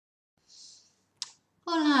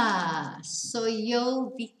Hola, soy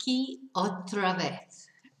yo, Vicky, otra vez.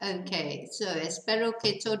 Okay, so espero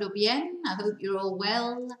que todo bien. I hope you're all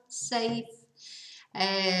well, safe,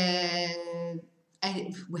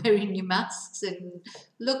 wearing your masks and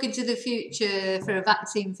looking to the future for a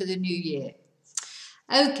vaccine for the new year.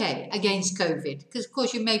 Okay, against COVID, because of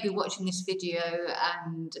course you may be watching this video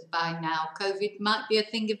and by now COVID might be a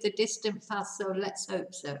thing of the distant past, so let's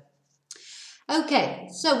hope so. Okay,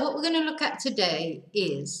 so what we're going to look at today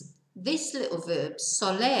is this little verb,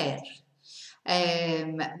 soler,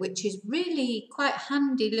 which is really quite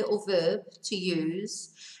handy little verb to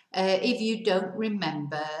use if you don't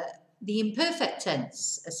remember the imperfect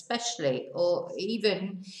tense, especially, or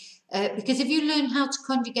even because if you learn how to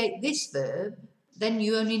conjugate this verb, then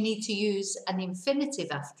you only need to use an infinitive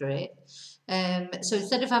after it. So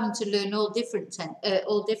instead of having to learn all different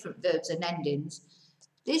verbs and endings,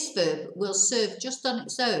 this verb will serve just on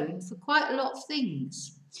its own for quite a lot of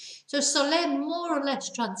things. So solem more or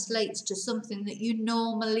less translates to something that you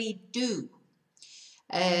normally do.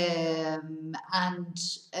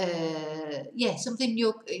 Something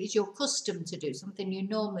is your custom to do, something you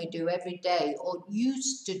normally do every day or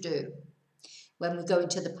used to do when we go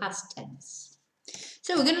into the past tense.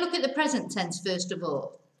 So we're going to look at the present tense first of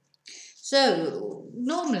all. So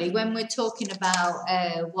normally when we're talking about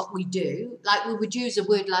what we do, like we would use a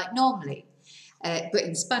word like normally, but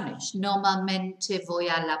in Spanish, normalmente voy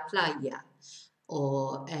a la playa,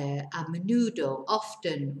 or a menudo,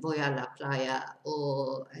 often voy a la playa,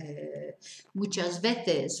 or muchas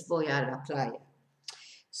veces voy a la playa.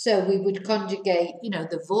 So we would conjugate,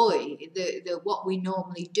 the voy, the what we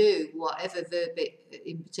normally do, whatever verb it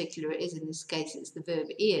in particular it is. In this case, it's the verb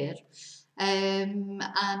ir.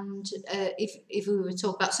 If we were to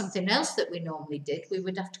talk about something else that we normally did, we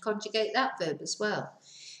would have to conjugate that verb as well.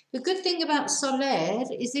 The good thing about soler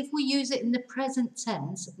is if we use it in the present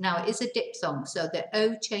tense, now it is a diphthong, so the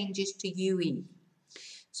O changes to UE.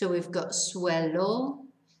 So we've got suelo,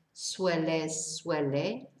 sueles,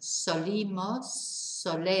 suele, solíamos,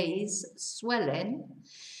 solíais, suelen,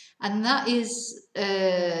 and that is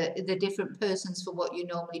the different persons for what you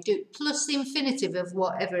normally do, plus the infinitive of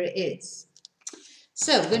whatever it is.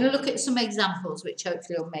 So we're going to look at some examples which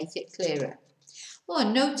hopefully will make it clearer. Oh,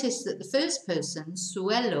 and notice that the first person,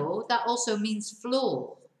 suelo, that also means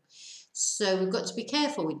floor. So we've got to be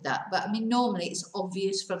careful with that. But I mean, normally it's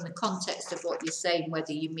obvious from the context of what you're saying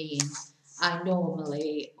whether you mean I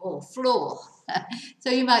normally or floor. So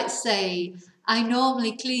you might say, I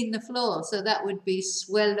normally clean the floor. So that would be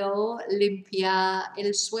suelo limpiar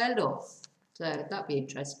el suelo. So that'd be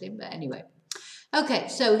interesting, but anyway. Okay,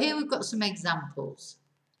 so here we've got some examples.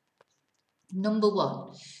 Number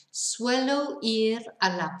one, suelo ir a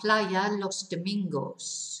la playa los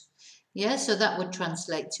domingos. Yeah, so that would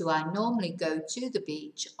translate to I normally go to the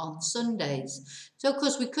beach on Sundays. So, of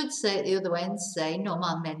course, we could say it the other way and say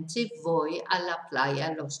normalmente voy a la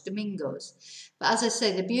playa los domingos. But as I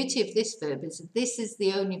say, the beauty of this verb is that this is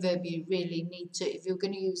the only verb you really need to, if you're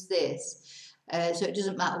going to use this, so it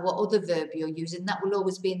doesn't matter what other verb you're using, that will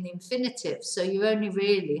always be in the infinitive. So you're only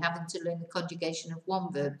really having to learn the conjugation of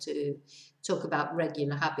one verb to talk about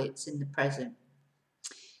regular habits in the present.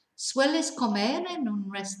 ¿Sueles comer en un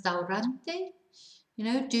restaurante?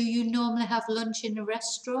 Do you normally have lunch in a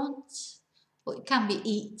restaurant? Well, it can be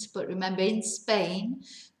eat, but remember in Spain,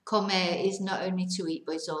 comer is not only to eat,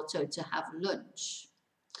 but it's also to have lunch.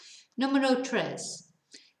 Número 3.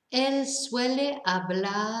 Él suele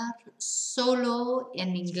hablar solo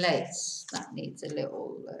en inglés. That needs a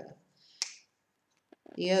little...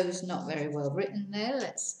 the O's not very well written there.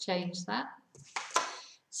 Let's change that.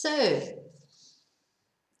 So,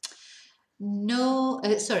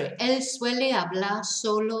 él suele hablar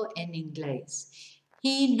solo en inglés.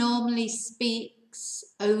 He normally speaks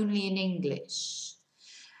only in English.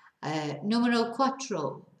 Número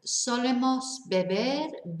 4. Solemos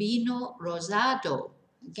beber vino rosado.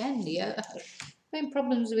 Again, having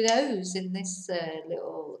problems with O's in this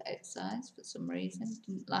little exercise for some reason.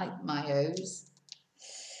 Didn't like my O's.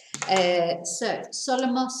 So,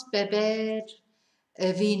 solemos beber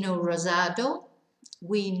vino rosado.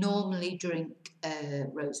 We normally drink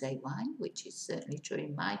rosé wine, which is certainly true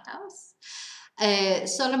in my house.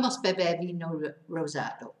 Solemos beber vino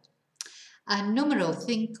rosado. And número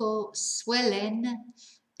 5, suelen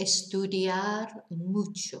estudiar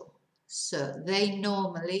mucho. So they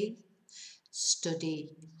normally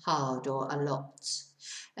study hard or a lot.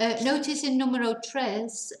 Notice in número 3,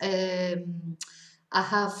 I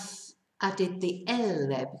have added the él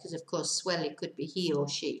there because, of course, suele could be he or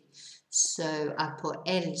she. So I put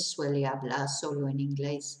él suele hablar solo en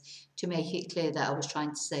inglés to make it clear that I was trying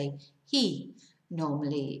to say he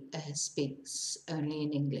normally speaks only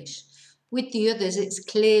in English. With the others, it's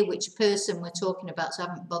clear which person we're talking about, so I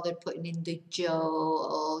haven't bothered putting in the yo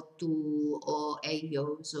or tú or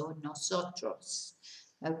ellos or nosotros.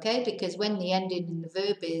 Okay, because when the ending in the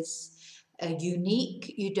verb is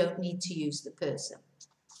unique, you don't need to use the person.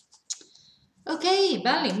 Okay,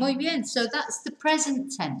 vale, muy bien. So that's the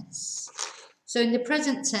present tense. So in the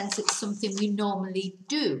present tense, it's something we normally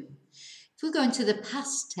do. If we go into the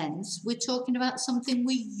past tense, we're talking about something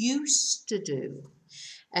we used to do.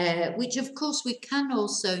 Which of course we can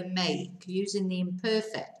also make using the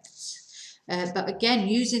imperfect. But again,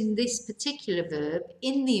 using this particular verb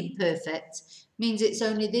in the imperfect means it's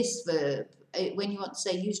only this verb. When you want to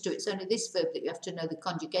say used to, it's only this verb that you have to know the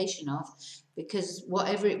conjugation of, because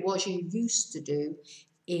whatever it was you used to do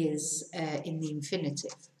is in the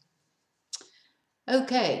infinitive.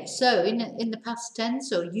 Okay, so in the past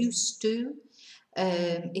tense, or used to,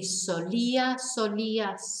 is solía,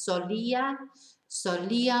 solías, solía,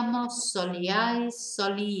 solíamos, solíais,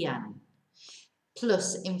 solían,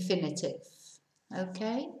 plus infinitive.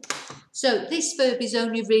 Okay, so this verb is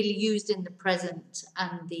only really used in the present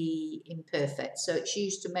and the imperfect. So it's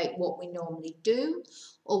used to make what we normally do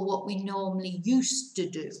or what we normally used to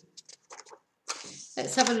do.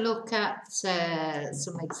 Let's have a look at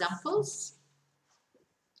some examples.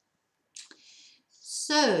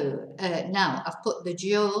 So now I've put the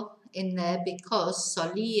yo in there because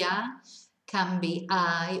solía can be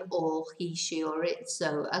I or he, she or it.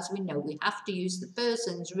 So as we know, we have to use the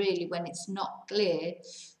persons really when it's not clear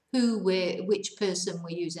which person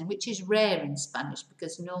we're using, which is rare in Spanish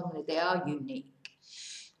because normally they are unique.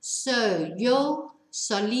 So yo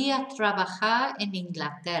solía trabajar en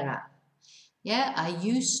Inglaterra. Yeah, I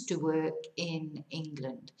used to work in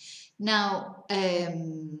England. Now,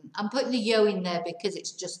 I'm putting the yo in there because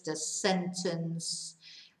it's just a sentence,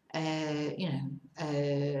 on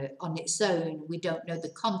its own. We don't know the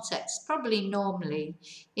context. Probably normally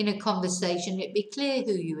in a conversation, it'd be clear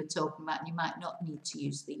who you were talking about and you might not need to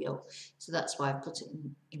use the yo. So that's why I put it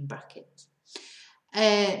in bracket.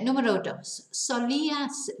 Número dos.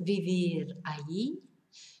 ¿Solías vivir allí?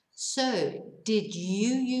 So, did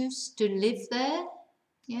you used to live there?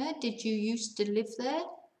 Yeah, did you used to live there?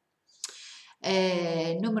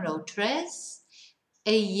 Número tres.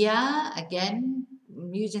 Ella, again,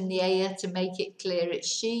 using the ella to make it clear it's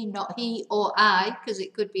she, not he or I, because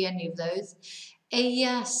it could be any of those.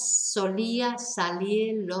 Ella solía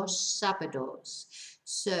salir los sábados.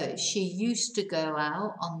 So she used to go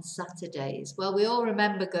out on Saturdays. Well, we all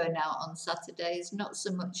remember going out on Saturdays, not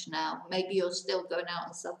so much now. Maybe you're still going out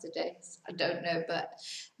on Saturdays. I don't know, but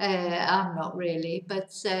I'm not really.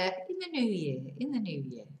 But in the new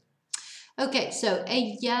year. Okay, so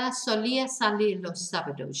ella solía salir los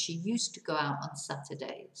sábados. She used to go out on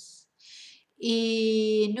Saturdays.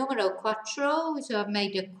 Y número cuatro, so I've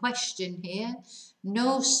made a question here.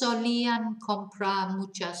 No solían comprar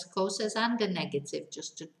muchas cosas, and a negative,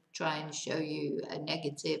 just to try and show you a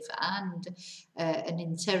negative and an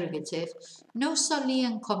interrogative. No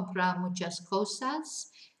solían comprar muchas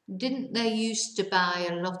cosas. Didn't they used to buy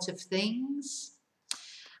a lot of things?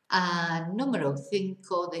 And número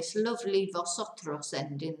cinco, this lovely vosotros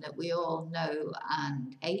ending that we all know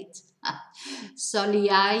and hate.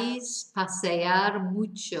 Solíais pasear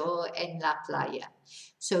mucho en la playa.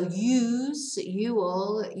 So you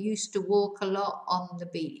all used to walk a lot on the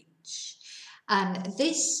beach. And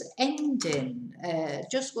this ending,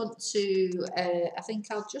 just want to, I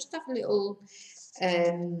think I'll just have a little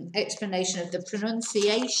explanation of the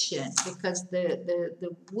pronunciation, because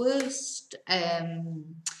the worst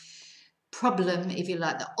problem, if you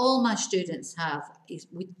like, that all my students have is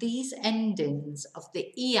with these endings of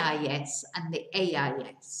the EIS and the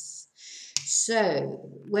AIS. So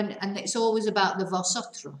and it's always about the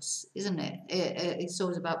vosotros, isn't it? It's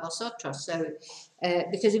always about vosotros. So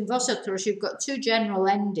because in vosotros you've got two general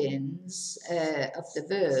endings of the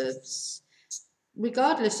verbs,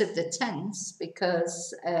 regardless of the tense,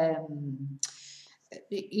 because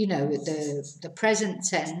the present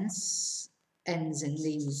tense ends in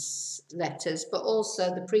these letters, but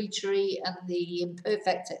also the preterite and the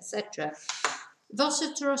imperfect, etc.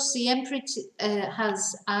 Vosotros siempre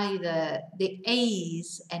has either the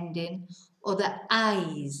A's ending or the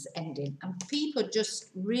I's ending, and people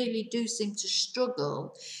just really do seem to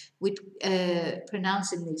struggle with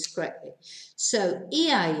pronouncing these correctly. So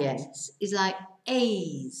EIS is like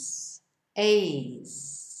A's.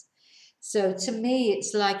 So to me,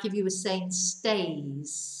 it's like if you were saying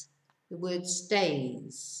stays, the word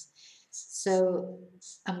stays. So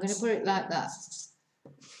I'm going to put it like that.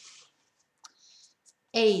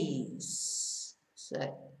 A's.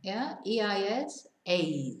 So, yeah, EIS,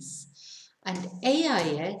 A's. And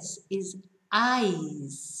AIS is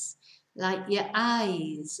eyes, like your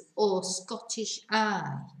eyes or Scottish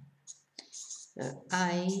eye. So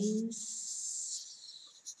eyes.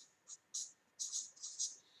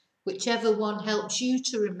 Whichever one helps you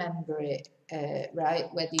to remember it,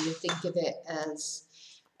 right? Whether you think of it as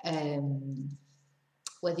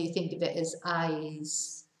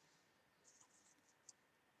eyes,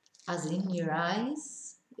 as in your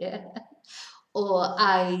eyes, yeah, or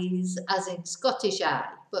eyes as in Scottish eye,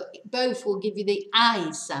 but both will give you the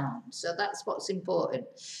I sound, so that's what's important.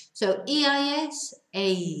 So EIS,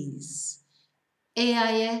 A's,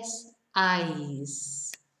 AIS,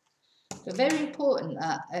 eyes. So very important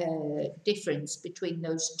that difference between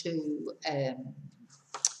those two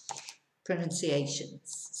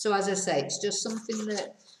pronunciations. So as I say, it's just something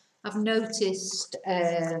that I've noticed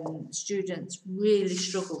students really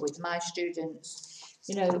struggle with, my students,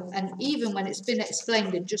 you know, and even when it's been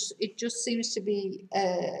explained, it just seems to be,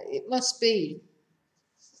 it must be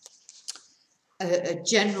a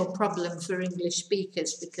general problem for English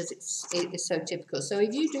speakers because it's so typical. So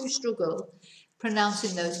if you do struggle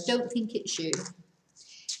pronouncing those, don't think it's you.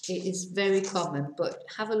 It is very common, but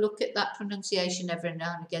have a look at that pronunciation every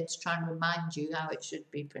now and again to try and remind you how it should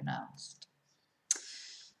be pronounced.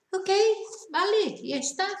 Okay, vale, ya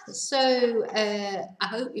está. So I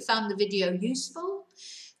hope you found the video useful.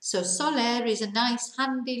 So soler is a nice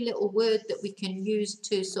handy little word that we can use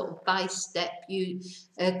to sort of by step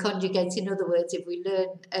conjugate. In other words, if we learn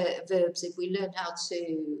verbs, if we learn how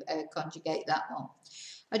to conjugate that one.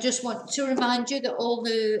 I just want to remind you that all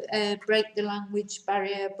the Break the Language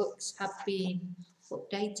Barrier books have been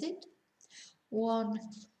updated. 1,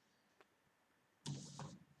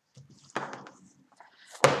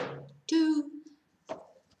 2,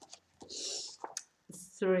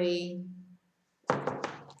 3,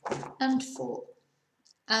 and 4.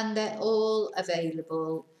 And they're all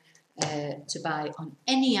available to buy on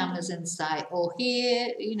any Amazon site or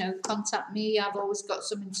here, you know, contact me. I've always got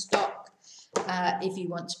some in stock if you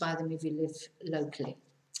want to buy them if you live locally.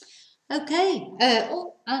 Okay,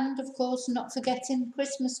 oh, and of course, not forgetting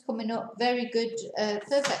Christmas coming up. Very good,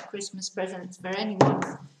 perfect Christmas presents for anyone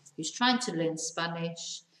who's trying to learn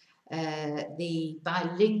Spanish. The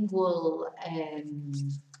bilingual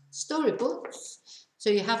storybooks. So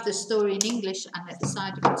you have the story in English and at the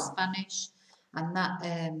side of it Spanish, and that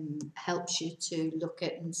helps you to look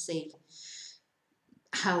at and see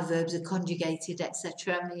how verbs are conjugated,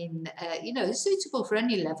 etc. I mean, you know, it's suitable for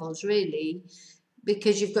any levels really,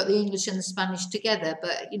 because you've got the English and the Spanish together,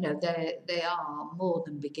 but you know, they are more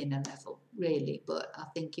than beginner level really. But I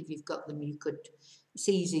think if you've got them, it's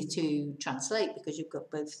easy to translate because you've got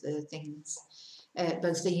both the things,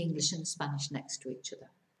 both the English and the Spanish next to each other.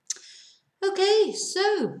 Okay,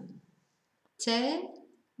 so te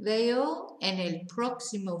veo en el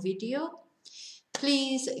próximo video.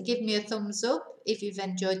 Please give me a thumbs up if you've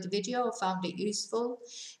enjoyed the video or found it useful.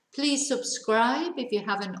 Please subscribe if you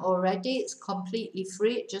haven't already. It's completely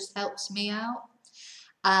free. It just helps me out.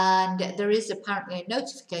 And there is apparently a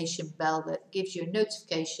notification bell that gives you a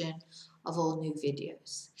notification of all new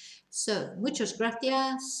videos. So, muchas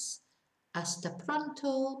gracias. Hasta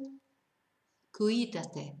pronto.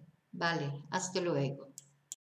 Cuídate. Vale, hasta luego.